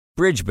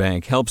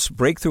Bridgebank helps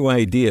breakthrough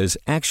ideas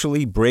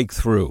actually break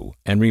through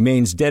and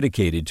remains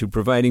dedicated to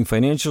providing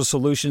financial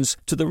solutions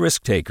to the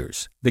risk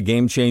takers, the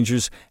game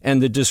changers, and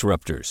the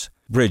disruptors.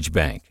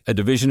 Bridgebank, a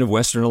division of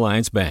Western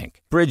Alliance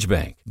Bank.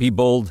 Bridgebank, be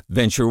bold,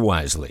 venture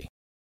wisely.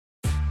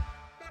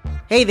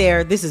 Hey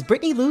there, this is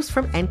Brittany Luce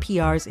from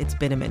NPR's It's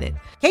Been a Minute.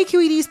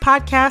 KQED's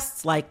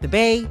podcasts like The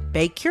Bay,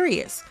 Bay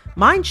Curious,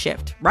 Mind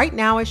Shift, Right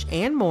Nowish,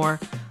 and more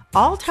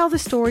all tell the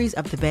stories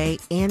of the Bay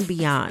and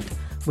beyond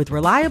with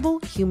reliable,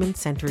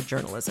 human-centered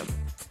journalism.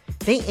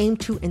 They aim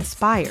to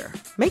inspire,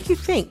 make you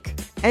think,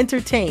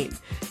 entertain,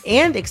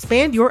 and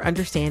expand your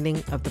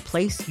understanding of the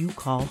place you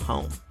call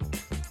home.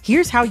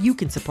 Here's how you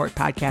can support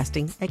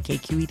podcasting at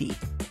KQED.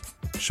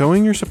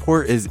 Showing your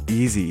support is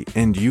easy,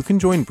 and you can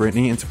join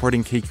Brittany in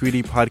supporting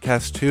KQED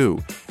Podcast too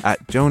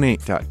at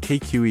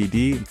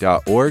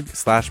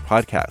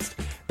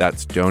donate.kqed.org/podcast.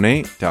 That's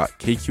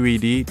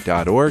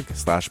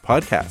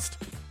donate.kqed.org/podcast.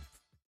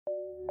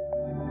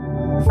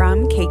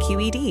 From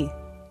KQED.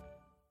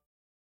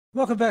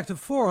 Welcome back to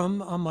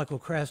Forum. I'm Michael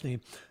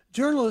Krasny.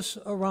 Journalists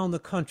around the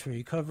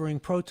country covering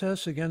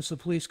protests against the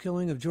police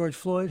killing of George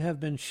Floyd have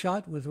been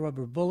shot with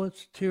rubber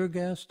bullets, tear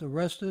gassed,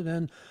 arrested,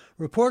 and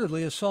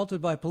reportedly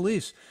assaulted by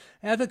police.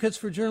 Advocates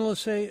for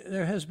journalists say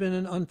there has been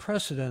an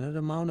unprecedented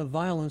amount of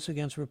violence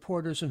against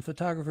reporters and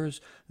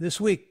photographers this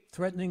week,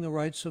 threatening the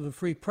rights of a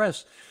free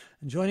press.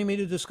 And joining me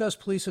to discuss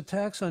police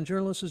attacks on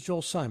journalists is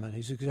Joel Simon.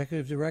 He's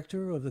executive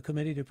director of the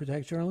Committee to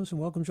Protect Journalists.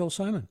 And welcome, Joel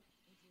Simon.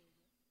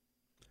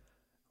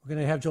 We're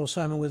going to have Joel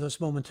Simon with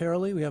us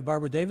momentarily. We have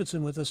Barbara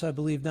Davidson with us, I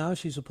believe, now.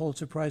 She's a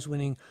Pulitzer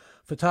Prize-winning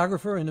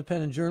photographer,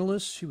 independent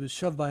journalist. She was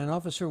shoved by an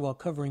officer while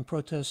covering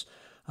protests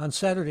on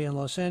Saturday in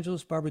Los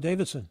Angeles. Barbara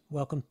Davidson,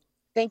 welcome.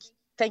 Thank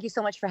you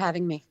so much for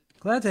having me.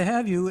 Glad to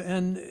have you.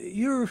 And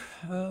you're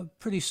a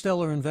pretty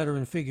stellar and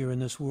veteran figure in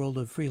this world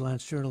of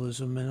freelance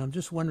journalism. And I'm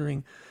just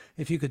wondering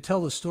if you could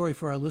tell the story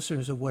for our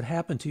listeners of what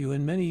happened to you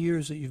in many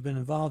years that you've been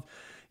involved.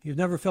 You've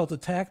never felt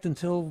attacked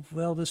until,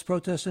 well, this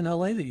protest in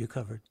L.A. that you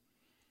covered.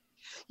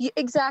 Yeah,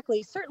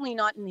 exactly. Certainly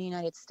not in the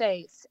United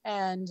States.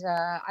 And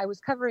I was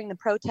covering the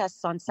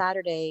protests on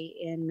Saturday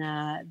in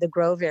the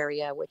Grove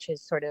area, which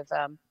is sort of,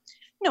 a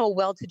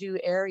well-to-do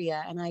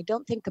area. And I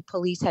don't think the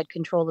police had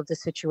control of the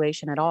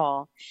situation at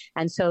all.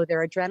 And so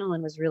their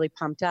adrenaline was really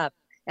pumped up.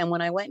 And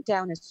when I went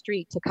down a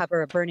street to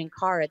cover a burning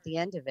car at the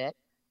end of it,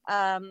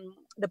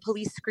 the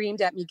police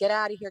screamed at me, "Get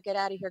out of here, get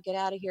out of here, get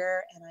out of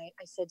here." And I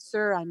said,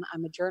 "Sir, I'm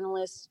a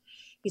journalist."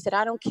 He said,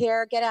 "I don't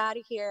care, get out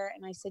of here."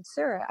 And I said,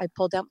 "Sir," I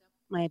pulled out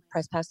my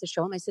press pass to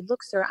show him. I said,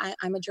 "Look, sir,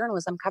 I'm a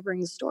journalist. I'm covering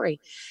the story."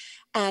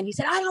 And he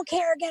said, "I don't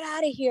care. Get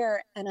out of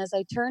here." And as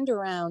I turned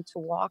around to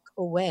walk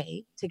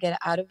away, to get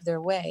out of their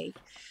way,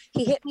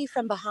 he hit me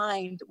from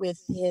behind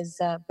with his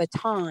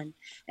baton.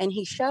 And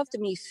he shoved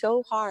me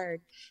so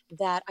hard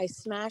that I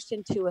smashed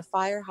into a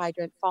fire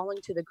hydrant,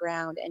 falling to the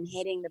ground and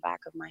hitting the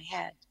back of my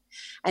head.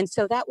 And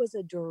so that was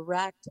a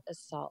direct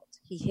assault.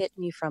 He hit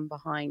me from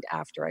behind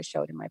after I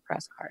showed him my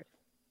press card.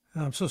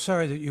 I'm so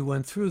sorry that you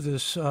went through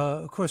this.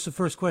 Of course, the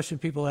first question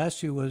people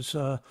asked you was,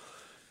 why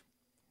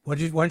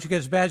didn't you get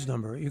his badge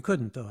number? You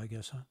couldn't, though, I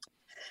guess, huh?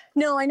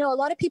 No, I know a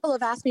lot of people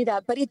have asked me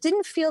that, but it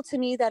didn't feel to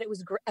me that it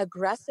was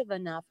aggressive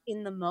enough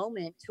in the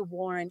moment to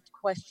warrant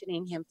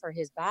questioning him for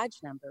his badge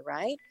number,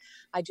 right?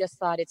 I just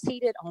thought, it's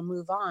heated, I'll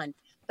move on.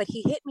 But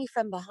he hit me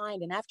from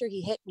behind, and after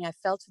he hit me, I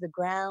fell to the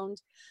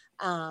ground.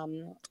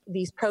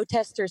 These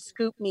protesters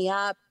scooped me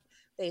up.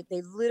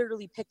 They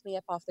literally picked me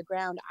up off the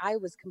ground. I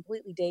was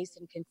completely dazed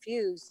and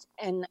confused,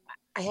 and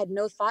I had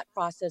no thought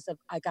process of,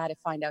 I got to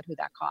find out who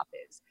that cop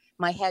is.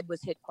 My head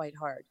was hit quite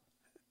hard.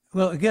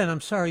 Well, again,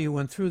 I'm sorry you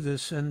went through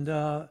this, and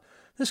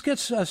this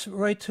gets us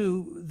right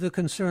to the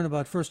concern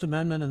about First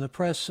Amendment and the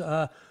press.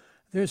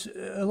 There's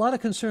a lot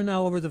of concern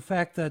now over the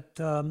fact that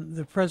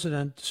the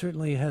president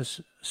certainly has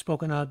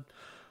spoken out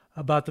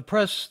about the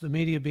press, the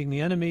media being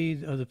the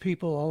enemy of the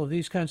people, all of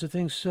these kinds of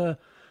things.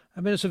 I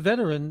mean, as a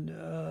veteran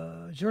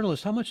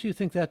journalist, how much do you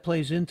think that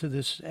plays into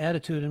this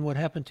attitude and what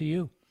happened to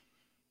you?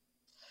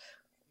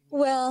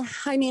 Well,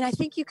 I mean, I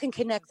think you can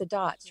connect the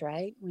dots,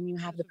 right? When you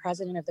have the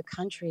president of the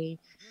country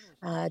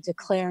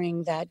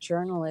declaring that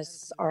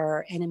journalists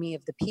are enemy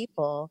of the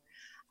people,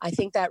 I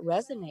think that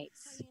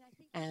resonates.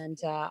 And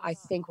I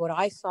think what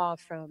I saw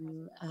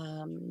from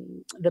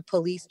the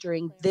police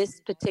during this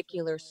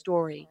particular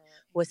story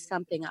was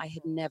something I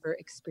had never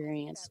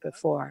experienced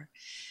before.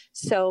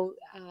 So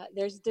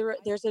there's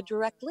a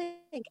direct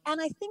link.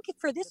 And I think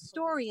for this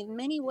story, in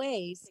many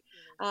ways,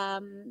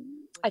 I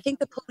think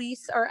the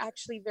police are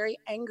actually very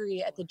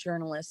angry at the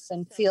journalists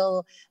and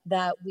feel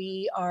that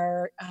we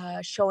are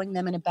showing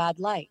them in a bad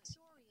light.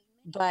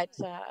 But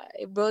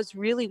it was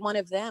really one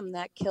of them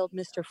that killed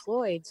Mr.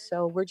 Floyd.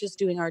 So we're just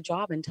doing our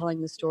job and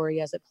telling the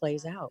story as it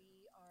plays out.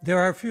 There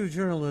are few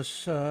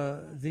journalists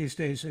these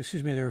days,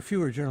 there are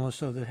fewer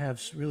journalists, though, that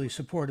have really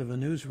support of a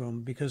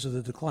newsroom because of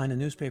the decline in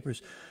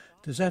newspapers.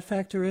 Does that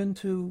factor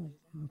into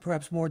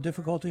perhaps more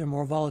difficulty or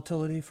more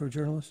volatility for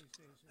journalists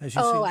as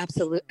you see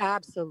it?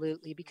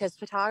 Absolutely. Because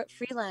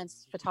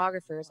freelance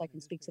photographers, I can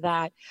speak to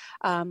that.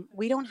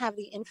 We don't have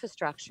the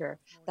infrastructure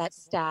that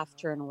staff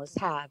journalists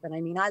have. And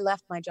I mean, I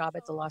left my job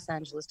at the Los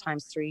Angeles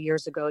Times 3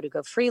 years ago to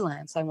go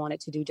freelance. I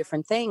wanted to do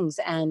different things.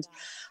 And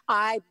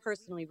I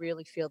personally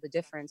really feel the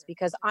difference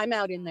because I'm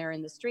out in there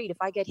in the street. If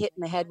I get hit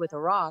in the head with a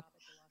rock,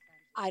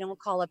 I don't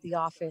call up the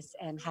office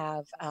and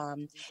have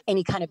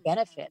any kind of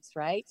benefits,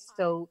 right?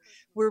 So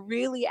we're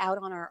really out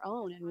on our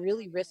own and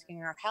really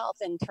risking our health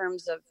in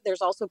terms of,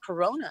 there's also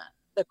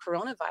the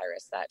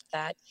coronavirus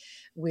that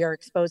we are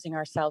exposing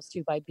ourselves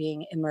to by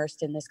being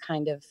immersed in this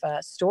kind of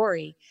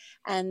story.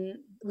 And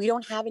we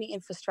don't have any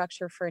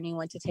infrastructure for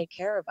anyone to take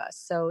care of us.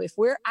 So if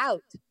we're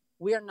out,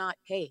 we're not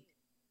paid.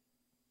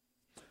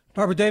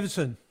 Barbara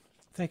Davidson,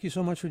 thank you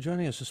so much for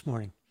joining us this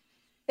morning.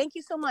 Thank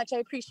you so much. I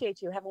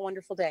appreciate you. Have a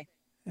wonderful day.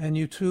 And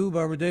you too.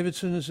 Barbara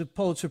Davidson is a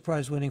Pulitzer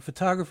Prize-winning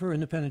photographer,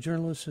 independent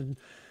journalist, and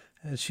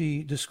as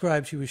she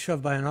described, she was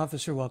shoved by an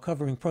officer while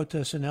covering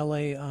protests in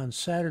L.A. on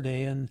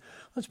Saturday. And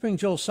let's bring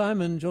Joel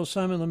Simon. Joel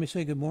Simon, let me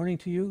say good morning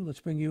to you. Let's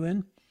bring you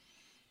in.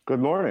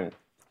 Good morning.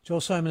 Joel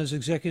Simon is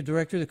Executive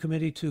Director of the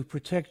Committee to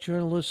Protect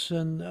Journalists.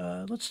 And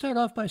let's start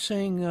off by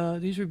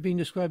saying these are being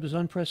described as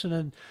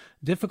unprecedented,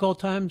 difficult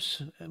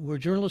times where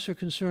journalists are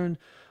concerned.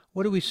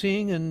 What are we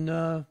seeing?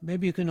 And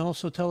maybe you can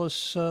also tell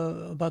us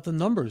about the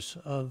numbers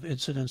of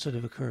incidents that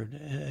have occurred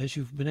as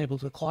you've been able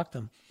to clock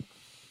them.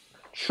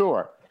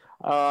 Sure.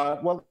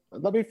 Well,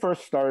 let me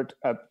first start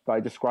by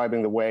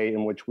describing the way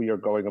in which we are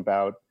going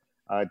about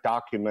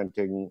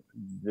documenting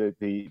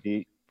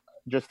the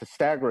just a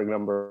staggering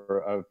number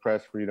of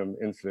press freedom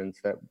incidents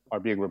that are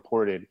being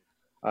reported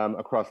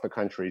across the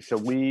country. So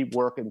we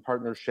work in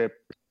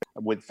partnership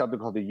with something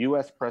called the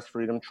U.S. Press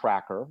Freedom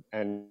Tracker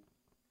and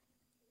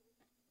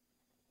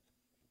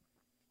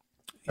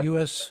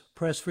U.S.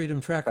 Press Freedom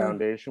Tracker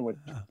Foundation, which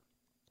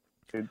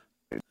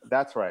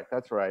that's right.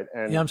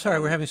 And yeah, I'm sorry,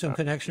 we're having some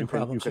connection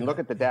problems. You can look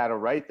at the data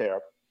right there.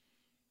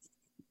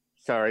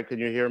 Sorry, can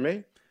you hear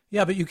me?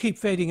 Yeah, but you keep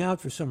fading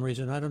out for some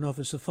reason. I don't know if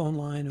it's the phone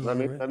line or.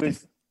 Let me.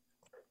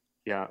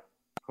 Yeah,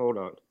 hold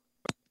on.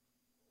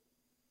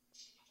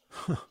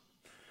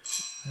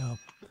 No,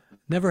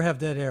 never have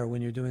dead air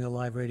when you're doing a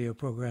live radio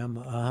program.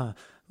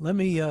 Let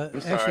me. I'm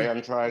sorry,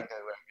 I'm trying to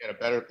get a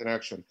better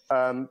connection.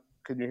 Can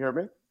you hear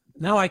me?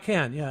 Now I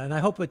can, yeah, and I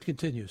hope it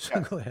continues.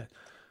 Yeah. Go ahead.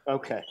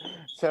 Okay,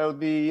 so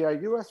the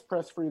U.S.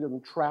 Press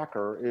Freedom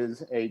Tracker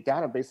is a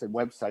database and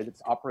website.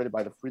 It's operated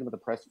by the Freedom of the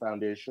Press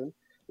Foundation,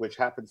 which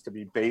happens to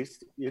be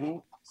based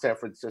in San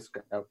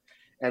Francisco.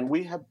 And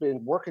we have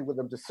been working with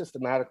them to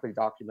systematically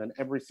document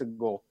every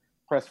single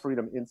press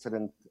freedom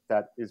incident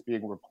that is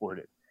being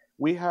reported.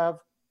 We have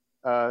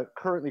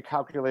currently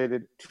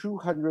calculated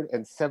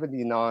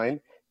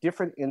 279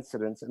 different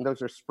incidents, and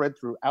those are spread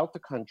throughout the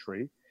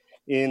country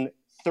in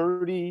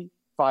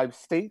 35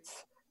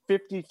 states,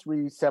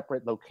 53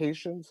 separate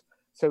locations.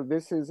 So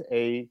this is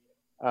a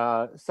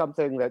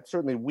something that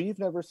certainly we've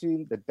never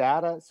seen. The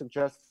data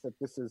suggests that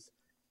this is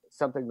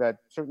something that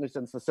certainly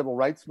since the civil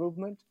rights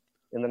movement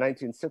in the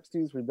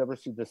 1960s, we've never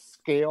seen the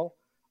scale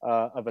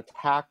of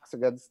attacks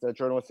against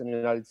journalists in the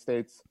United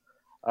States.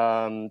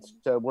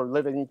 So we're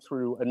living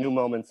through a new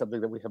moment,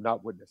 something that we have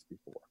not witnessed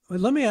before. Well,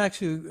 let me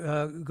actually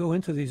go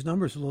into these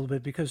numbers a little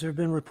bit, because there have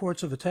been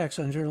reports of attacks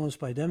on journalists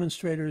by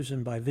demonstrators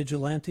and by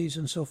vigilantes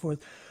and so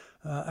forth.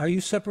 Are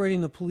you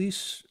separating the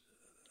police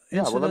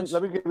incidents? Yeah,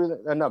 well, let me give you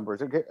the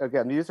numbers.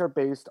 Again, these are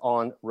based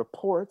on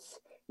reports,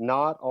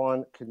 not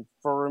on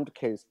confirmed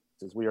cases.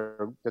 It's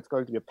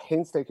going to be a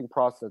painstaking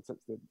process that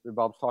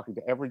involves talking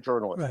to every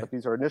journalist, right. But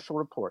these are initial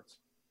reports.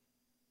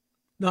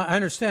 No, I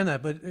understand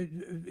that, but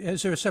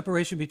is there a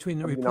separation between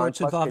the reports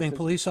involving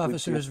police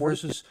officers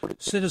versus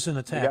citizen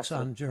attacks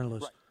on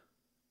journalists?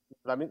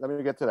 Right. Let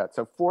me get to that.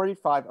 So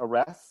 45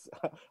 arrests.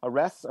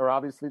 Arrests are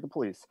obviously the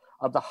police.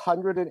 Of the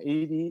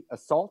 180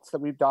 assaults that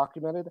we've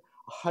documented,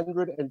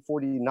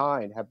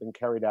 149 have been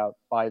carried out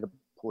by the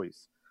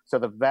police. So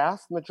the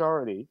vast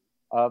majority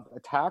of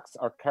attacks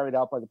are carried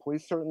out by the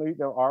police. Certainly,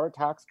 there are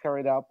attacks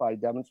carried out by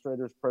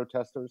demonstrators,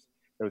 protesters.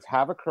 Those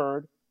have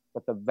occurred,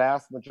 but the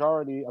vast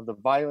majority of the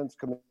violence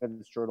committed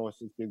against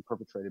journalists is being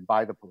perpetrated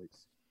by the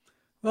police.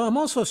 Well, I'm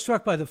also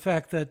struck by the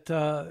fact that,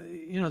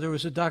 there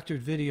was a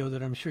doctored video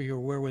that I'm sure you're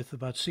aware with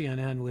about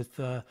CNN with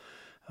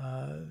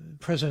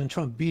President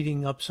Trump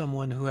beating up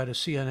someone who had a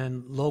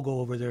CNN logo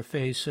over their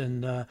face.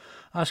 And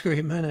Oscar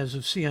Jimenez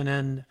of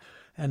CNN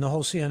and the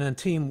whole CNN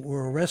team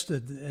were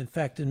arrested. In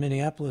fact, in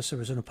Minneapolis, there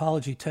was an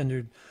apology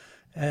tendered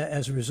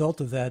as a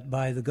result of that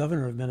by the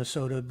governor of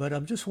Minnesota. But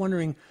I'm just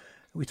wondering,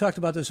 we talked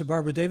about this with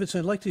Barbara Davidson.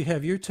 I'd like to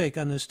have your take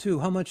on this, too.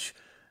 How much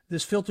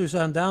this filters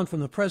on down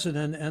from the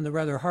president and the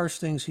rather harsh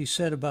things he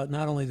said about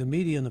not only the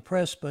media and the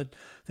press, but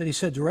that he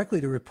said directly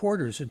to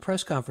reporters in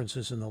press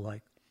conferences and the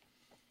like.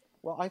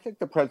 Well, I think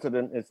the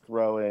president is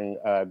throwing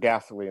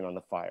gasoline on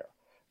the fire,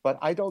 but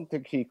I don't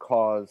think he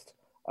caused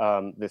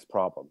this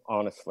problem,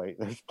 honestly.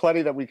 There's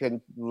plenty that we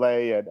can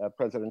lay at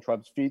President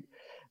Trump's feet.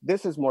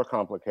 This is more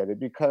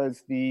complicated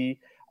because the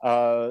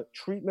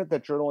treatment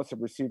that journalists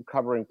have received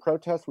covering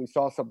protests, we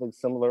saw something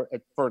similar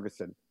at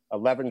Ferguson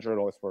 11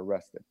 journalists were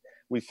arrested.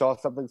 We saw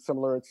something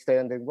similar at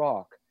Standing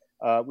Rock.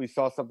 We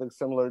saw something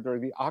similar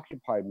during the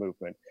Occupy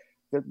movement.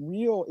 The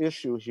real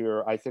issue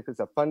here, I think, is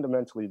a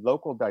fundamentally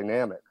local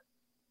dynamic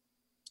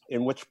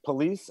in which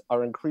police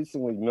are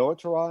increasingly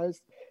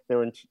militarized.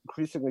 They're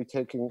increasingly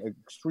taking an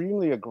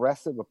extremely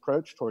aggressive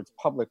approach towards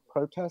public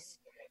protests.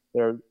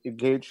 They're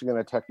engaging in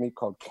a technique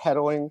called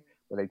kettling,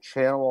 where they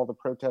channel all the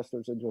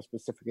protesters into a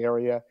specific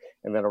area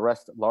and then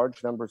arrest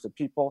large numbers of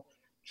people.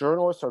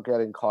 Journalists are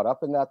getting caught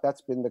up in that.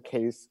 That's been the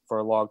case for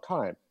a long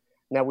time.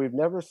 Now, we've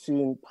never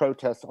seen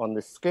protests on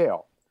this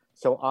scale.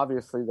 So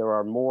obviously there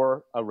are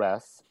more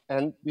arrests.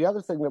 And the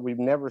other thing that we've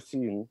never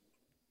seen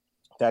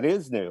that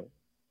is new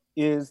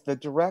is the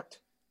direct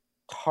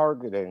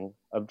targeting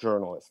of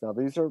journalists. Now,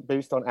 these are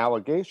based on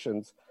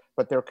allegations,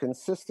 but they're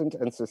consistent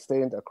and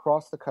sustained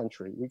across the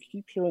country. We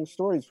keep hearing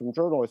stories from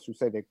journalists who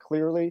say they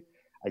clearly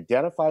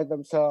identified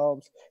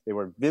themselves. They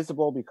were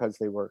visible because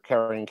they were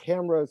carrying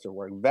cameras or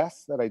wearing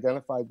vests that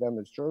identified them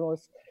as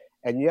journalists.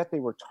 And yet they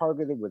were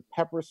targeted with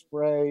pepper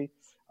spray,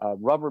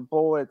 rubber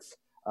bullets,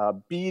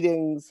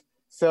 beatings.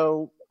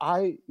 So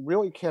I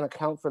really can't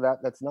account for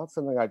that. That's not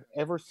something I've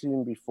ever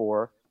seen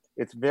before.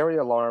 It's very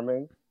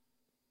alarming.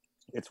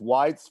 It's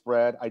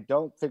widespread. I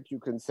don't think you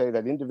can say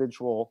that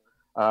individual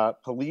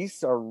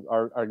police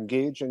are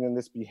engaging in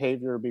this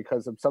behavior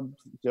because of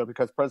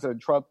because President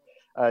Trump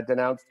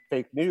denounced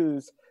fake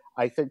news.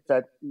 I think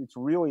that it's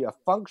really a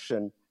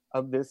function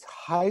of this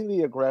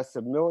highly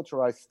aggressive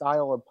militarized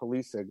style of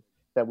policing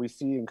that we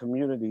see in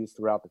communities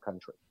throughout the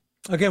country.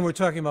 Again, we're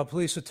talking about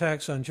police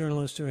attacks on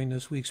journalists during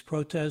this week's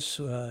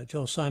protests.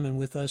 Joel Simon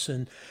with us,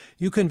 and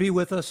you can be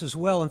with us as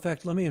well. In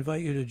fact, let me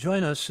invite you to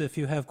join us if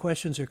you have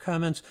questions or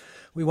comments.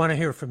 We want to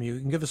hear from you.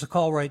 You can give us a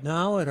call right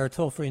now at our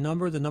toll-free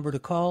number. The number to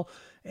call,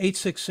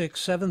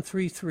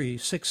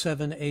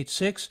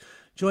 866-733-6786.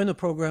 Join the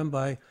program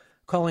by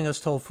calling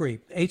us toll-free.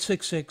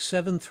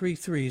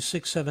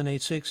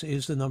 866-733-6786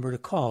 is the number to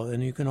call.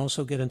 And you can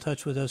also get in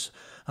touch with us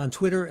on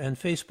Twitter and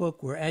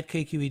Facebook. We're at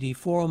KQED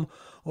Forum,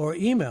 or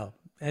email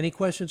any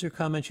questions or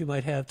comments you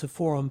might have to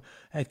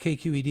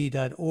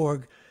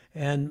forum@kqed.org.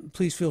 And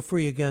please feel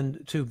free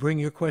again to bring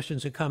your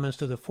questions and comments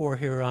to the fore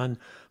here on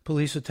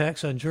police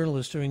attacks on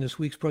journalists during this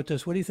week's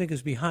protest. What do you think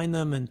is behind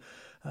them? And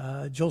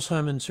Joel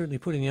Simon certainly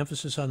putting the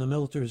emphasis on the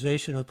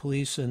militarization of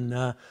police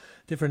and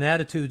different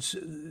attitudes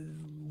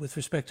with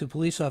respect to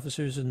police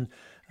officers and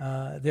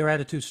their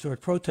attitudes toward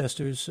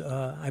protesters.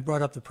 I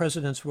brought up the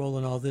president's role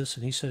in all this,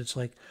 and he said it's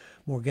like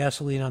more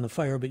gasoline on the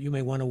fire, but you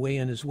may want to weigh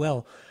in as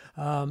well.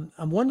 I'm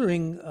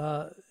wondering,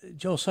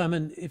 Joel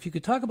Simon, if you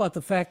could talk about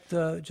the fact,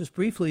 just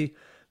briefly,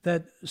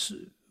 that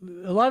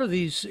a lot of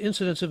these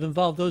incidents have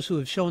involved those who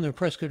have shown their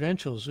press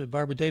credentials.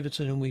 Barbara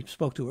Davidson, whom we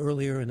spoke to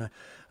earlier, and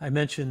I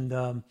mentioned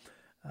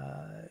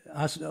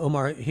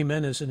Omar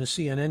Jimenez and the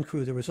CNN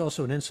crew. There was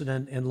also an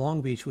incident in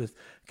Long Beach with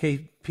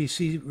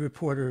KPC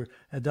reporter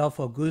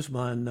Adolfo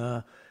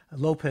Guzman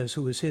Lopez,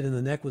 who was hit in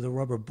the neck with a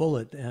rubber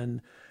bullet.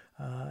 And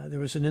there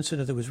was an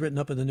incident that was written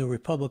up in the New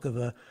Republic of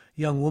a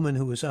young woman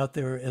who was out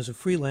there as a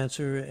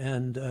freelancer,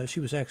 and she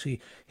was actually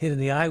hit in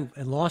the eye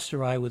and lost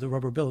her eye with a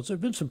rubber bullet. So there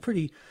have been some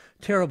pretty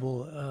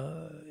terrible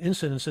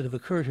incidents that have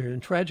occurred here,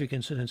 and tragic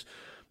incidents.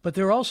 But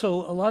there are also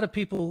a lot of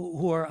people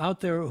who are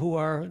out there who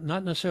are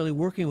not necessarily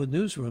working with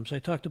newsrooms. I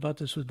talked about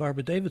this with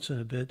Barbara Davidson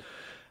a bit,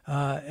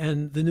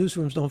 and the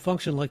newsrooms don't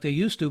function like they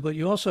used to. But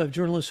you also have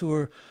journalists who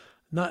are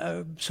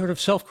not sort of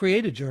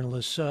self-created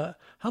journalists.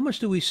 How much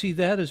do we see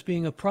that as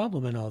being a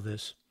problem in all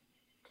this?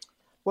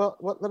 Well,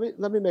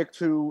 let me make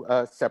two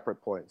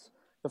separate points.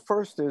 The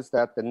first is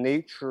that the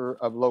nature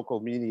of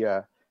local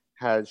media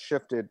has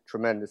shifted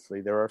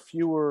tremendously. There are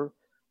fewer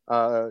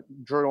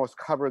journalists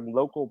covering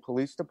local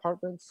police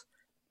departments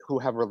who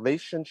have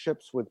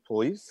relationships with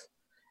police,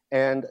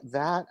 and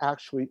that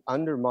actually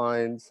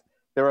undermines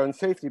their own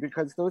safety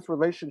because those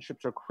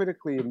relationships are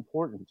critically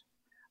important.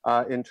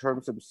 In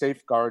terms of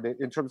safeguarding,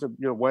 in terms of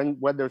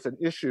when there's an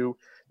issue,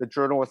 the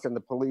journalists and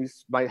the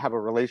police might have a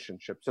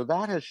relationship. So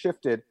that has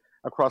shifted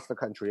across the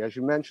country. As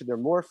you mentioned, there are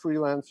more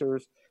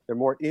freelancers, there are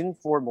more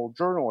informal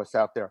journalists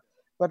out there.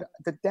 But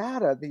the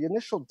data, the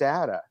initial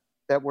data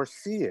that we're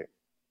seeing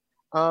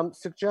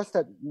suggests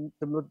that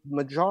the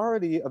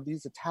majority of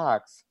these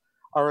attacks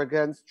are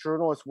against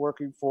journalists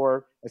working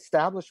for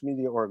established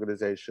media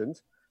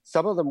organizations,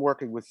 some of them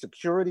working with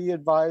security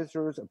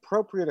advisors,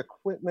 appropriate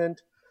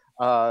equipment,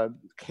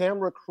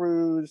 camera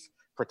crews,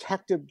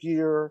 protective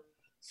gear.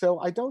 So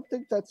I don't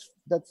think it's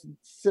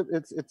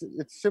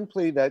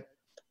simply that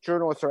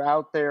journalists are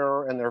out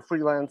there and they're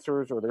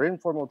freelancers or they're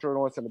informal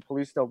journalists and the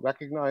police don't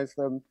recognize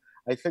them.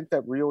 I think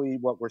that really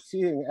what we're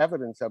seeing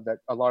evidence of that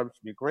alarms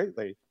me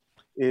greatly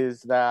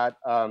is that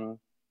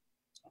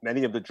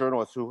many of the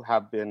journalists who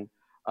have been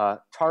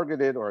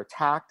targeted or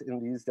attacked in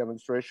these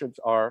demonstrations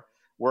are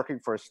working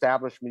for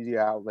established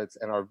media outlets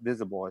and are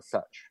visible as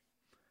such.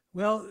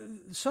 Well,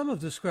 some have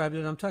described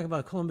it. I'm talking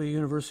about Columbia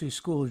University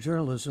School of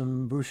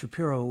Journalism. Bruce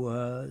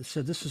Shapiro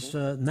said this is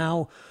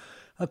now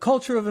a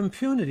culture of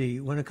impunity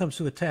when it comes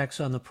to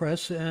attacks on the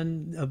press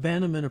and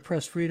abandonment of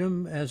press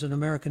freedom as an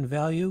American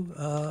value.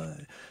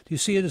 Do you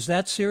see it as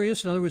that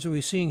serious? In other words, are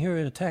we seeing here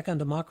an attack on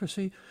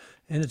democracy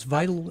in its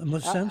vital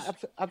sense?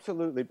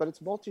 Absolutely, but it's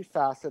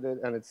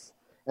multifaceted and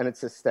it's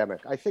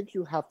systemic. I think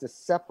you have to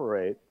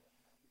separate.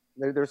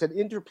 There's an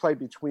interplay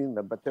between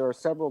them, but there are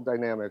several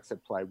dynamics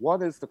at play.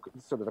 One is the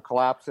sort of the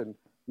collapse in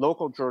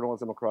local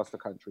journalism across the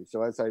country.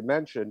 So as I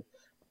mentioned,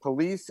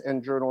 police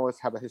and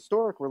journalists have a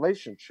historic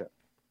relationship.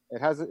 It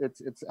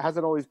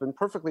hasn't always been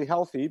perfectly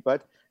healthy,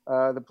 but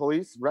the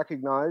police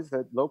recognize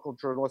that local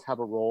journalists have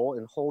a role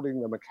in holding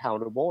them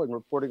accountable and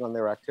reporting on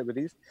their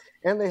activities,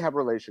 and they have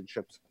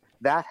relationships.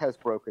 That has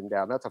broken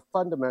down. That's a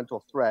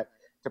fundamental threat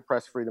to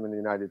press freedom in the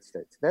United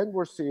States. Then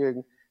we're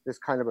seeing this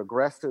kind of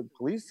aggressive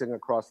policing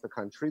across the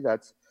country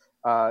that's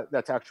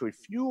actually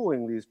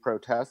fueling these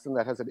protests, and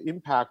that has an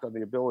impact on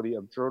the ability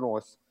of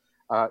journalists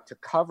to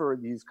cover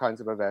these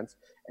kinds of events.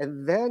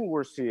 And then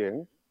we're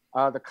seeing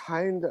the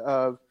kind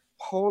of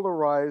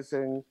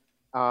polarizing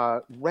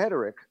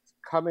rhetoric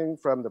coming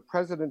from the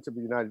president of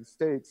the United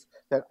States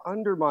that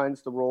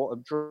undermines the role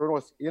of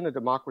journalists in a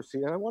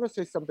democracy. And I want to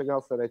say something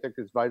else that I think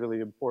is vitally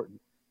important.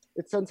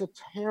 It sends a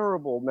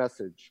terrible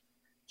message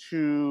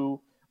to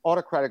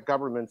autocratic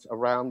governments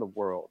around the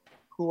world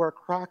who are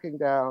cracking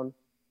down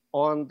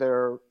on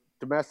their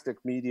domestic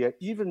media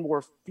even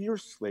more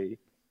fiercely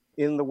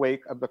in the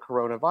wake of the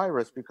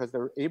coronavirus, because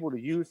they're able to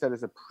use that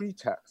as a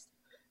pretext.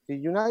 The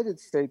United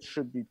States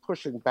should be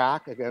pushing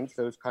back against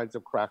those kinds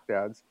of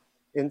crackdowns.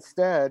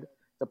 Instead,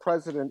 the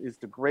president is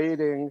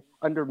degrading,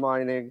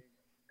 undermining,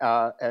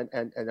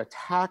 and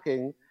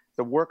attacking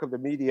the work of the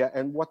media.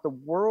 And what the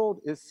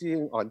world is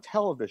seeing on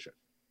television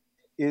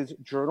is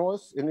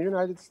journalists in the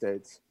United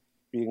States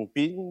being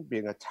beaten,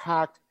 being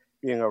attacked,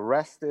 being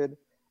arrested.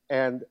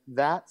 And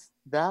that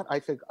I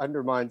think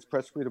undermines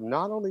press freedom,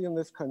 not only in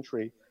this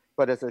country,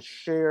 but as a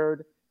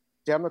shared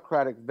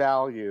democratic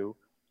value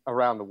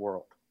around the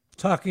world.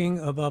 Talking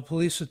about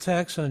police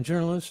attacks on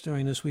journalists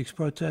during this week's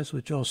protest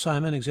with Joel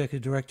Simon,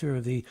 Executive Director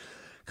of the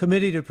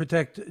Committee to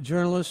Protect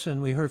Journalists.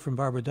 And we heard from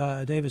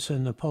Barbara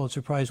Davidson, a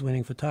Pulitzer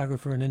Prize-winning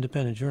photographer and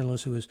independent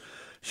journalist who was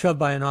shoved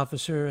by an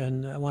officer.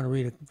 And I want to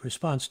read a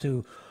response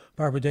to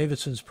Barbara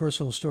Davidson's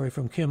personal story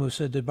from Kim, who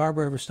said, "Did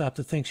Barbara ever stop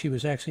to think she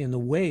was actually in the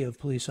way of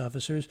police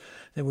officers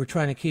that were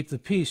trying to keep the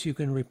peace? You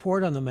can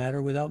report on the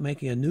matter without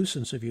making a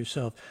nuisance of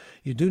yourself.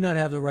 You do not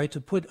have the right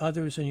to put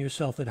others and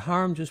yourself at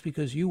harm just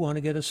because you want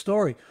to get a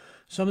story.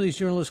 Some of these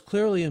journalists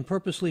clearly and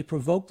purposely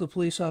provoke the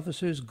police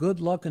officers. Good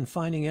luck in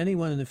finding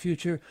anyone in the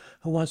future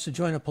who wants to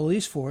join a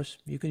police force.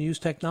 You can use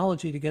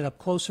technology to get up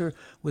closer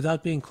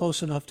without being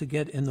close enough to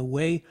get in the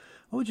way."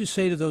 What would you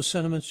say to those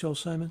sentiments, Joel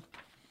Simon?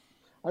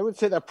 I would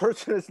say that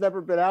person has never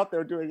been out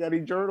there doing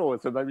any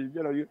journalism. I mean,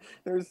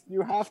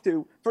 you have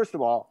to. First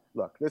of all,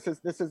 look, this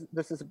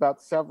is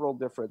about several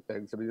different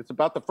things. I mean, it's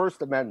about the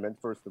First Amendment,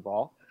 first of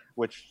all,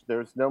 which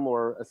there's no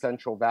more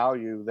essential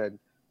value than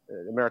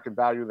American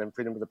value than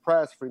freedom of the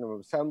press, freedom of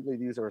assembly.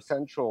 These are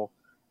essential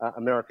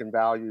American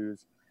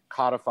values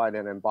codified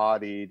and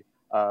embodied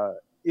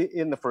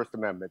in the First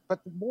Amendment. But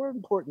more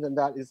important than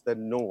that is the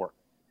norm,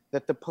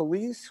 that the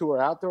police who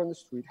are out there on the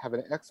street have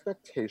an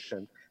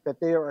expectation that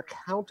they are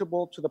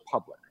accountable to the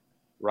public,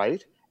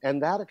 right?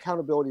 And that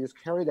accountability is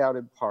carried out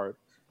in part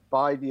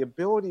by the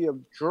ability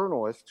of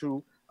journalists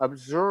to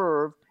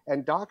observe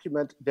and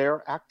document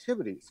their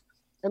activities.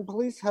 And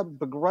police have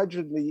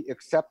begrudgingly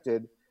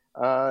accepted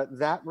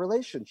that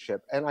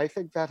relationship. And I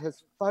think that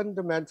has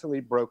fundamentally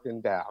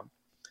broken down.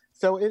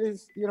 So it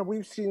is,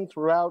 we've seen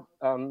throughout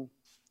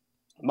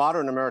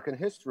modern American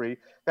history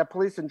that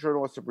police and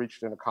journalists have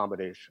reached an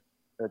accommodation.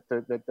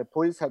 That the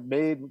police have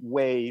made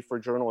way for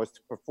journalists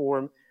to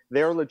perform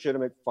their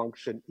legitimate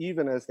function,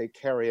 even as they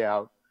carry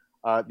out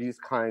these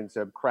kinds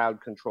of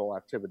crowd control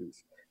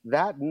activities.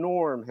 That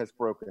norm has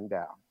broken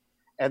down,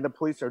 and the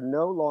police are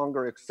no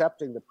longer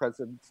accepting the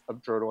presence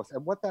of journalists.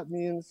 And what that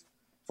means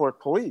for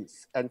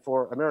police and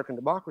for American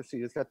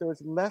democracy is that there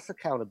is less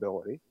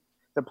accountability.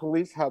 The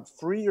police have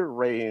freer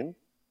reign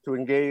to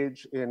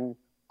engage in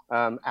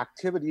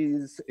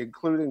activities,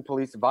 including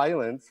police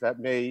violence, that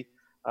may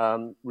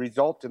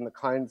result in the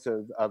kinds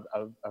of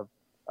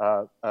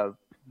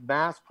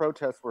mass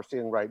protests we're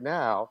seeing right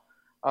now.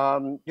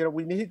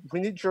 We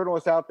need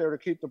journalists out there to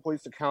keep the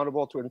police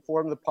accountable, to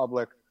inform the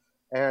public,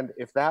 and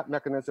if that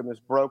mechanism is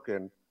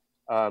broken,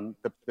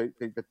 the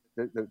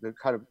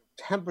kind of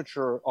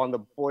temperature on the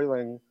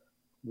boiling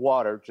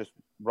water just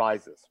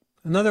rises.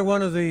 Another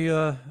one of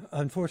the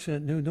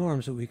unfortunate new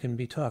norms that we can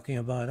be talking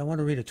about. I want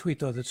to read a tweet,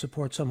 though, that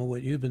supports some of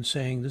what you've been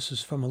saying. This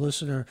is from a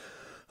listener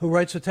who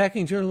writes,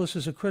 "Attacking journalists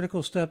is a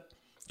critical step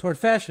toward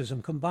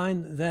fascism.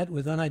 Combine that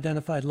with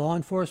unidentified law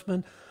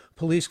enforcement,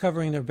 police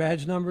covering their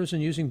badge numbers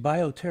and using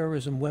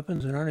bioterrorism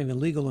weapons that aren't even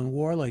legal in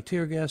war, like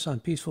tear gas on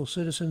peaceful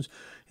citizens.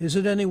 Is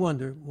it any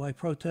wonder why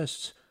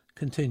protests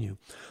continue?"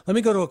 Let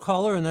me go to a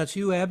caller, and that's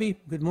you, Abby.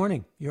 Good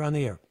morning. You're on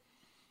the air.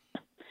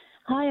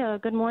 Hi,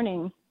 good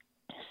morning.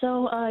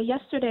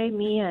 Yesterday,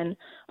 me and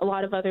a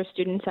lot of other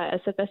students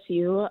at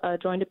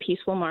SFSU joined a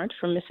peaceful march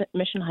from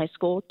Mission High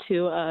School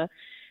to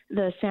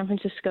the San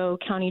Francisco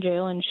County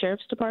Jail and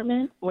Sheriff's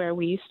Department, where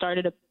we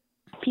started a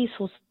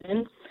peaceful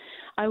sit-in.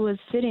 I was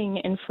sitting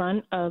in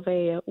front of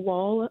a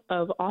wall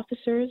of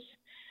officers.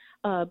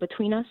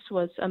 Between us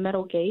was a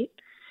metal gate.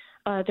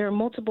 There were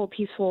multiple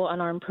peaceful,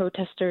 unarmed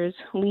protesters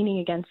leaning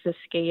against this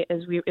gate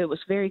as it was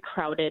very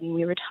crowded and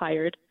we were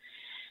tired.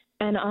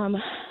 And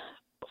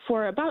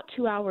for about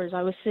 2 hours,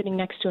 I was sitting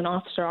next to an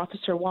officer,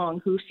 Officer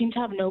Wong, who seemed to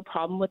have no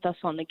problem with us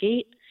on the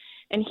gate.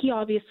 And he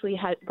obviously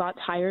got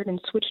tired and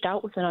switched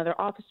out with another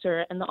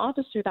officer. And the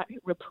officer that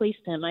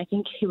replaced him, I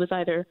think he was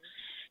either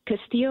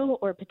Castillo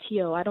or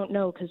Patillo. I don't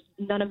know, because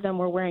none of them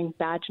were wearing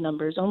badge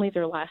numbers, only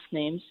their last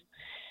names.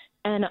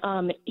 And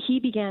he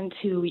began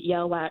to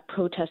yell at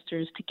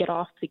protesters to get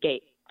off the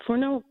gate for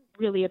no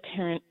really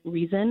apparent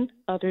reason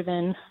other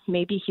than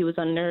maybe he was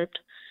unnerved.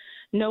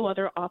 No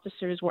other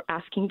officers were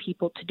asking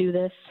people to do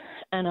this.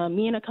 And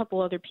me and a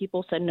couple other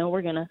people said, no,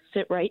 we're going to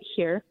sit right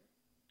here.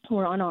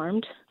 We're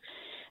unarmed.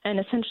 And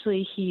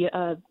essentially he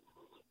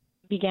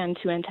began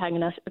to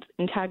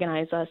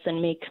antagonize us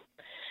and make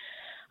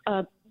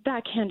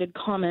backhanded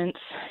comments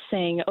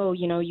saying, oh,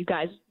 you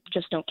guys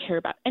just don't care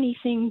about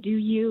anything, do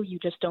you? You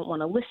just don't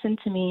want to listen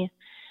to me.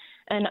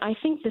 And I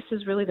think this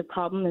is really the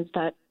problem, is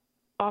that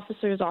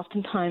officers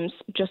oftentimes,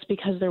 just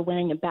because they're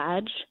wearing a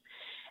badge,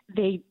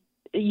 they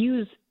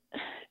abuse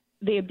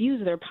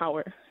their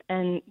power,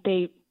 and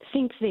they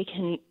think they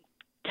can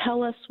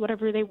tell us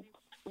whatever they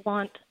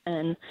want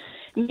and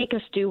make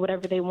us do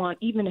whatever they want,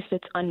 even if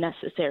it's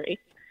unnecessary.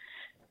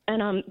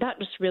 And that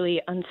just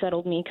really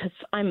unsettled me, because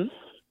I'm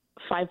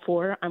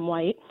 5'4", I'm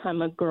white,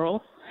 I'm a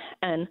girl,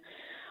 and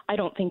I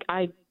don't think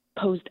I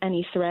posed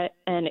any threat,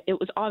 and it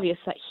was obvious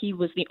that he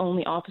was the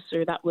only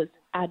officer that was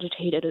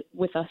agitated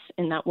with us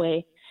in that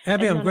way.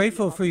 Abby, I'm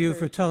grateful for you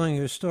for telling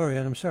your story,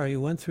 and I'm sorry you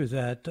went through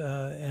that.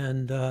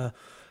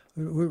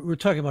 We're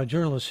talking about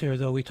journalists here,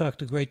 though. We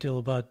talked a great deal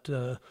about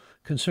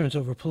concerns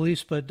over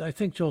police, but I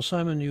think, Joel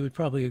Simon, you would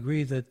probably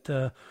agree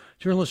that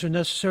journalists are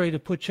necessary to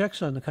put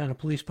checks on the kind of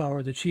police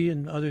power that she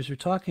and others are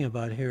talking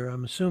about here,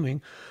 I'm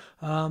assuming.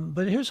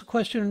 But here's a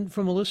question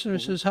from a listener who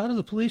says, how do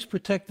the police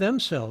protect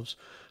themselves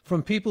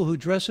from people who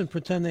dress and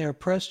pretend they are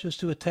press just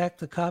to attack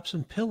the cops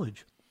and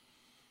pillage?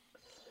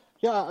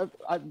 Yeah,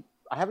 I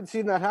haven't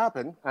seen that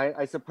happen.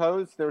 I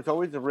suppose there's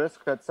always a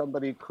risk that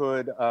somebody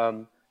could,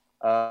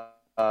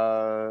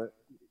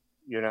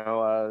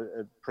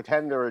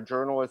 pretend they're a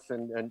journalist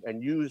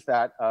and use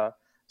that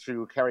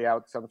to carry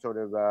out some sort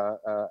of,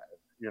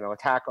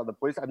 attack on the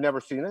police. I've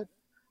never seen it.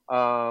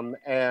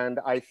 And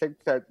I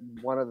think that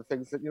one of the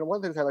things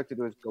I like to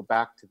do is go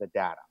back to the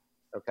data.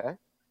 Okay.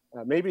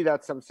 Maybe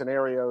that's some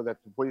scenario that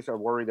the police are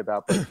worried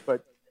about,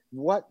 but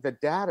what the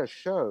data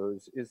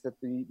shows is that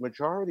the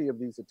majority of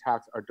these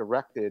attacks are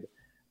directed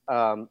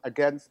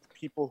against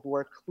people who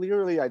are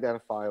clearly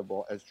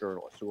identifiable as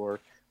journalists, who are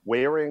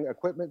wearing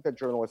equipment that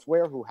journalists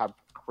wear, who have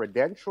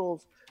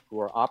credentials, who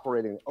are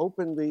operating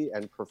openly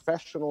and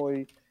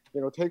professionally.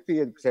 Take the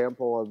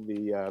example of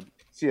the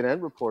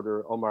CNN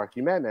reporter Omar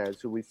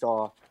Jimenez, who we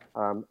saw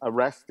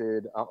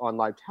arrested on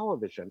live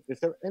television.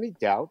 Is there any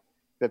doubt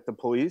that the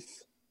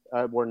police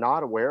were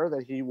not aware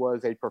that he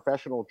was a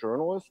professional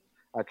journalist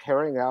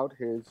carrying out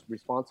his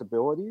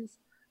responsibilities?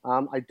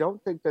 I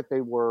don't think that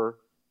they were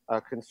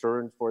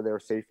concerned for their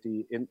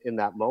safety in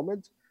that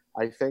moment.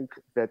 I think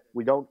that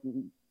we don't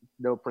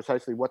know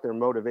precisely what their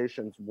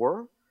motivations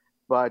were,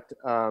 but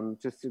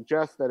to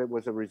suggest that it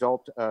was a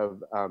result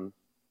of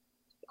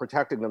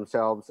protecting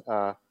themselves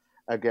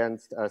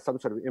against some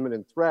sort of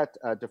imminent threat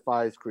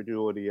defies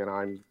credulity, and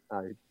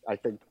I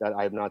think that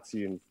I have not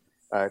seen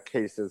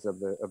cases of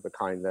the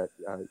kind that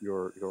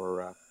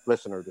your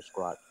listener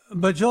described.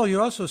 But Joel,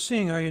 you're also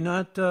seeing, are you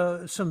not,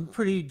 some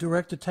pretty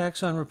direct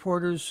attacks on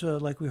reporters,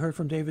 like we heard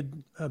from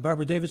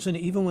Barbara Davidson,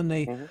 even when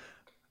they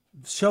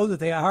show that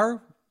they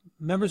are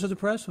members of the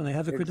press, when they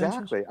have the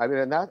credentials? Exactly. I mean,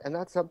 and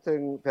that's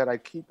something that I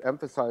keep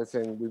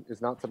emphasizing is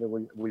not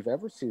something we've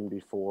ever seen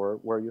before,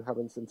 where you have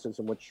instances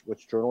in which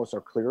journalists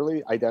are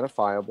clearly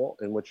identifiable,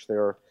 in which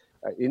they're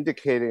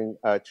indicating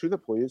to the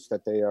police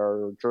that they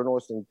are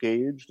journalists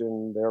engaged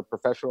in their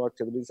professional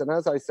activities. And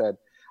as I said,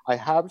 I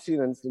have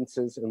seen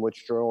instances in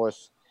which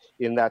journalists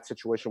in that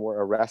situation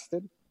were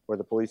arrested, where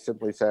the police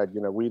simply said,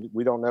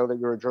 we don't know that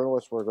you're a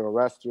journalist, we're going to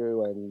arrest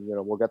you, and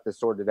we'll get this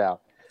sorted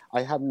out.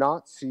 I have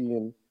not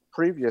seen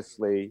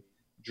previously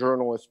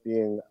journalists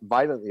being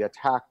violently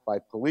attacked by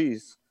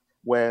police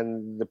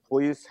when the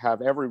police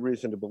have every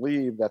reason to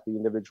believe that the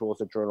individual is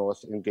a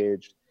journalist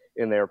engaged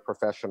in their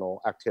professional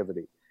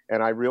activity.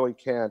 And I really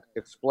can't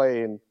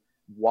explain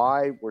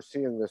why we're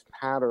seeing this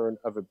pattern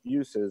of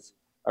abuses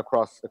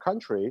across the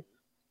country,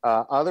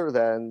 other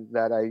than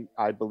that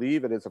I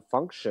believe it is a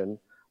function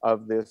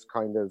of this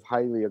kind of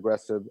highly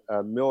aggressive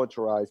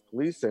militarized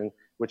policing,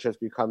 which has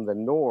become the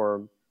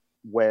norm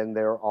when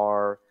there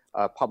are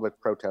public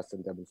protests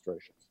and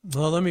demonstrations.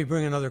 Well, let me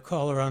bring another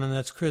caller on, and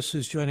that's Chris,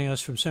 who's joining us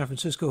from San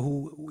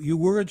Francisco. You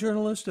were a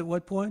journalist at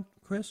what point,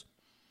 Chris?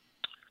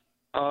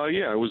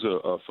 Yeah, I was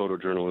a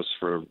photojournalist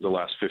for the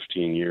last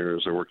 15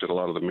 years. I worked at a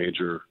lot of the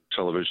major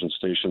television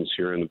stations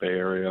here in the Bay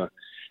Area.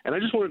 And I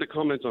just wanted to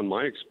comment on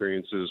my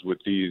experiences with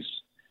these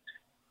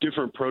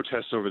different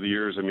protests over the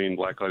years. I mean,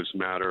 Black Lives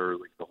Matter,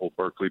 like the whole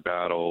Berkeley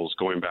battles,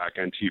 going back,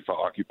 Antifa,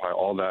 Occupy,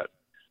 all that.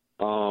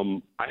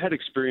 I had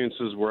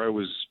experiences where I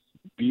was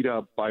beat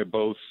up by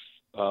both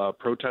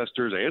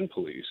protesters and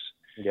police.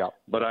 Yeah.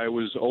 But I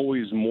was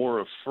always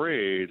more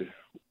afraid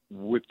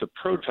with the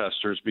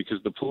protesters because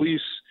the police,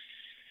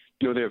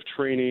 you know, they have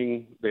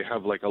training, they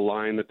have like a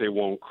line that they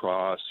won't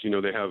cross, you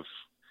know, they have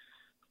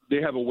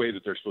a way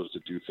that they're supposed to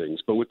do things.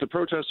 But with the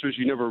protesters,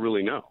 you never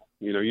really know.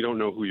 You know, you don't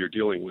know who you're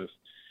dealing with.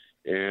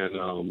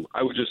 And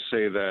I would just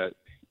say that,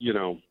 you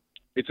know,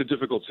 it's a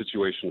difficult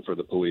situation for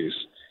the police.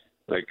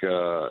 Like,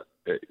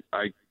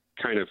 I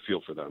kind of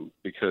feel for them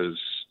because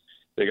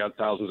they got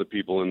thousands of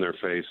people in their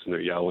face and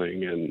they're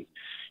yelling. And,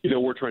 you know,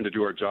 we're trying to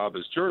do our job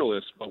as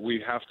journalists, but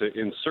we have to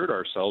insert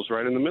ourselves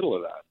right in the middle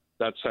of that.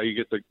 That's how you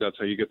get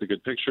the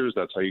good pictures.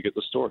 That's how you get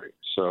the story.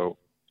 So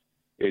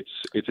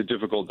it's a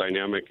difficult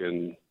dynamic.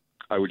 And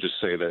I would just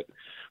say that,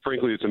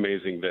 frankly, it's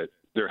amazing that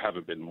there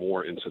haven't been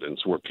more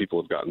incidents where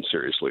people have gotten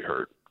seriously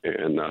hurt.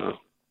 And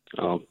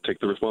I'll take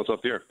the response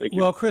off the air. Thank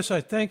you. Well, Chris,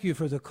 I thank you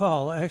for the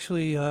call.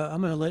 Actually,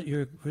 I'm going to let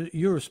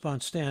your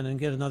response stand and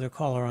get another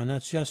caller on.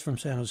 That's Jess from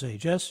San Jose.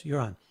 Jess, you're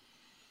on.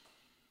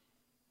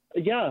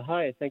 Yeah,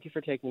 hi. Thank you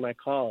for taking my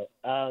call.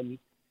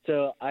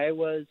 So I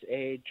was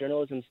a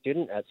journalism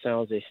student at San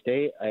Jose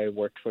State. I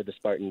worked for the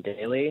Spartan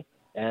Daily.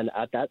 And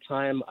at that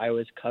time, I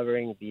was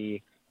covering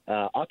the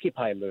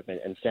Occupy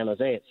movement in San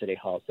Jose at City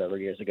Hall several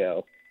years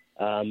ago.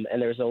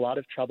 And there was a lot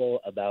of trouble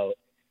about,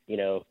 you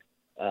know,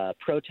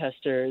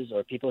 protesters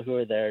or people who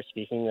are there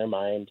speaking their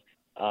mind,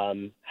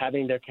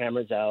 having their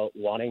cameras out,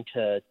 wanting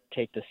to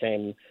take the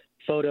same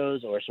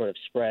photos or sort of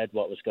spread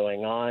what was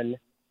going on.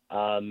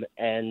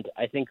 And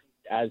I think,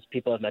 as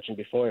people have mentioned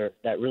before,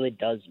 that really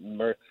does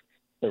murk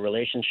the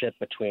relationship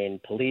between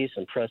police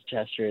and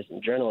protesters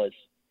and journalists.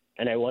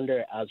 And I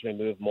wonder, as we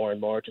move more and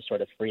more to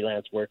sort of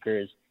freelance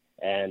workers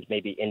and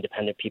maybe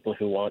independent people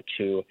who want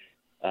to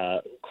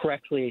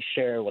correctly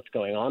share what's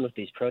going on with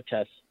these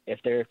protests, if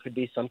there could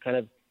be some kind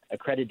of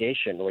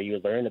accreditation where you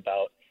learn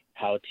about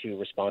how to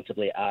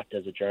responsibly act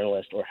as a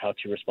journalist or how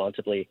to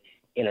responsibly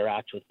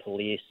interact with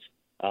police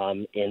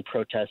in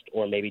protest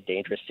or maybe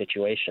dangerous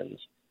situations.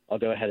 I'll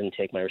go ahead and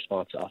take my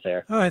response off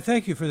air. All right,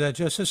 thank you for that,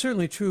 Jess. It's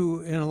certainly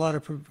true in a lot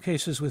of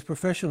cases with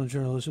professional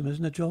journalism,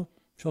 isn't it, Joel?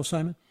 Joel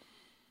Simon?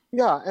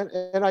 Yeah,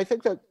 and I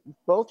think that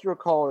both your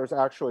callers,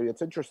 actually,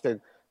 it's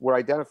interesting, we're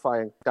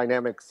identifying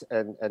dynamics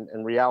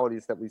and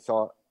realities that we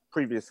saw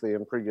previously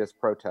in previous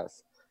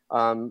protests.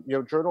 You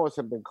know, journalists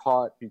have been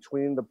caught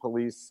between the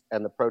police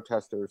and the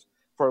protesters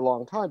for a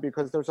long time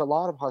because there's a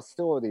lot of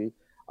hostility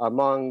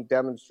among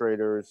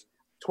demonstrators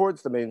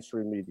towards the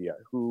mainstream media,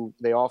 who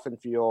they often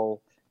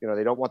feel, you know,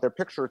 they don't want their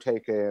picture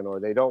taken, or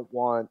they don't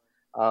want,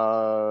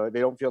 they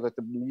don't feel that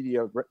the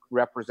media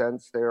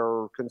represents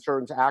their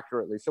concerns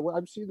accurately. So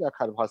I've seen that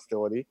kind of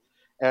hostility,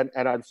 and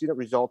I've seen it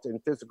result in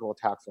physical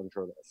attacks on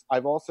journalists.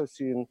 I've also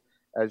seen,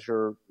 as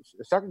your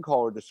second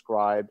caller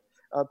described,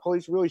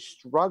 police really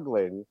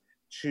struggling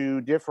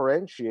to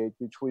differentiate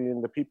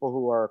between the people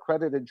who are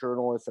accredited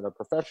journalists and are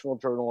professional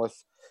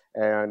journalists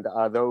and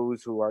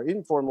those who are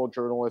informal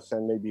journalists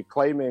and maybe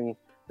claiming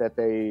that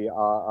they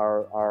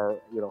are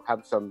you know,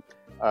 have some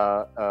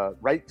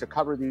right to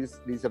cover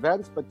these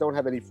events, but don't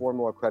have any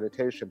formal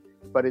accreditation.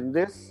 But in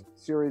this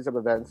series of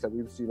events that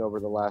we've seen over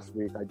the last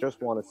week, I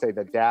just want to say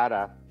the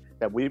data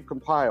that we've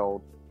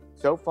compiled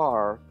so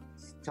far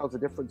tells a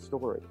different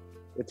story.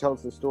 It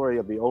tells the story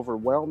of the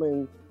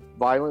overwhelming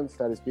violence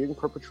that is being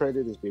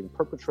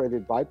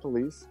perpetrated by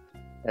police,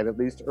 and at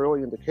least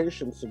early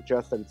indications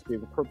suggest that it's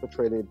being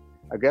perpetrated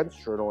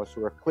against journalists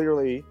who are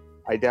clearly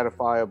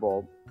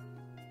identifiable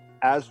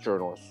as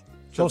journalists.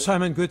 Joel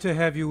Simon, good to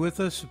have you with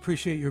us.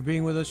 Appreciate your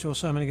being with us. Joel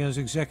Simon, again, is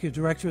Executive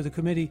Director of the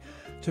Committee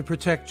to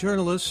Protect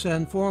Journalists,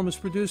 and Forum is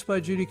produced by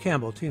Judy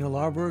Campbell, Tina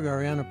Larberg,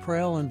 Ariana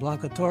Prell, and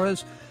Blanca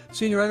Torres.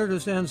 Senior Editor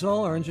is Dan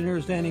Zoll. Our engineer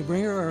is Danny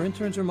Bringer. Our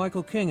interns are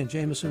Michael King and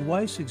Jameson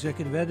Weiss.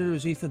 Executive Editor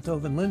is Ethan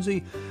Tobin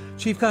Lindsay.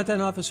 Chief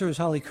Content Officer is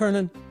Holly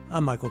Kernan.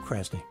 I'm Michael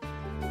Krasny.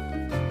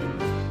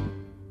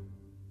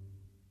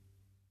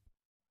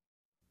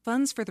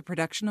 Funds for the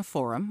production of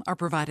Forum are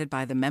provided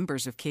by the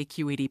members of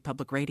KQED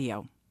Public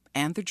Radio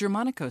and the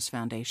Germanicos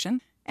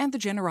Foundation and the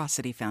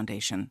Generosity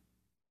Foundation.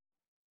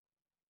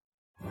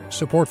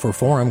 Support for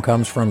Forum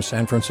comes from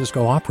San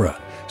Francisco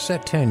Opera.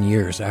 Set 10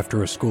 years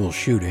after a school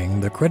shooting,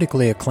 the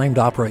critically acclaimed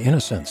opera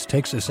Innocence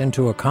takes us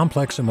into a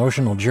complex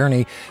emotional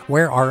journey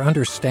where our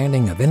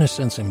understanding of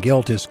innocence and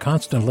guilt is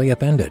constantly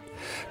upended.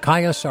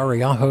 Kaya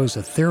Sariaho's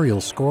ethereal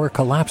score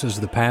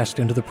collapses the past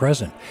into the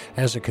present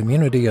as a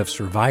community of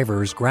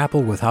survivors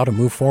grapple with how to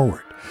move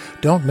forward.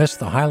 Don't miss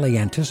the highly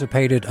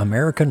anticipated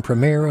American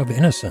premiere of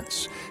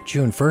Innocence,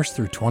 June 1st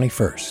through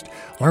 21st.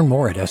 Learn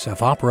more at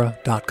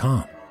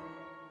sfopera.com.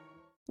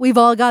 We've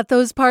all got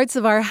those parts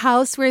of our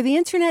house where the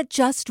internet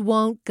just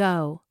won't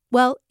go.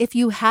 Well, if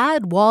you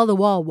had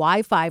wall-to-wall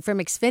Wi-Fi from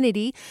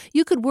Xfinity,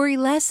 you could worry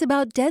less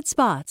about dead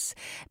spots.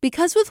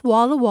 Because with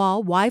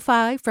wall-to-wall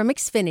Wi-Fi from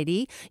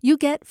Xfinity, you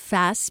get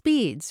fast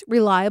speeds,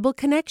 reliable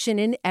connection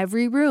in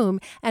every room,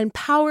 and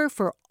power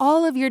for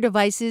all of your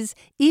devices,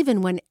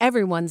 even when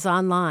everyone's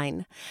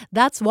online.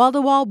 That's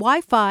wall-to-wall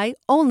Wi-Fi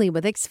only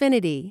with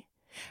Xfinity.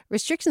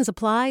 Restrictions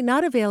apply,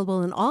 not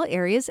available in all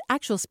areas.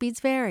 Actual speeds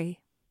vary.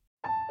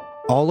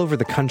 All over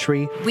the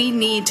country, we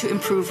need to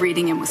improve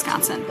reading in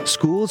Wisconsin.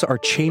 Schools are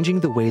changing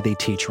the way they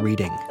teach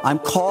reading. I'm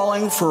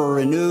calling for a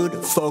renewed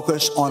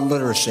focus on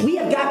literacy. We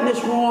have gotten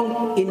this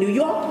wrong in New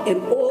York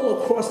and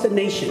all across the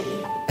nation.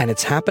 And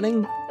it's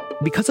happening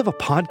because of a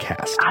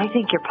podcast. I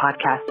think your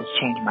podcast has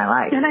changed my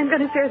life. And I'm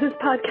going to share this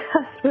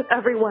podcast with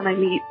everyone I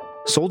meet.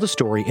 Sold a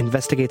Story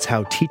investigates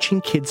how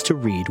teaching kids to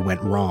read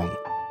went wrong.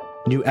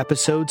 New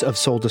episodes of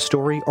Sold a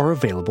Story are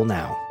available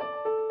now.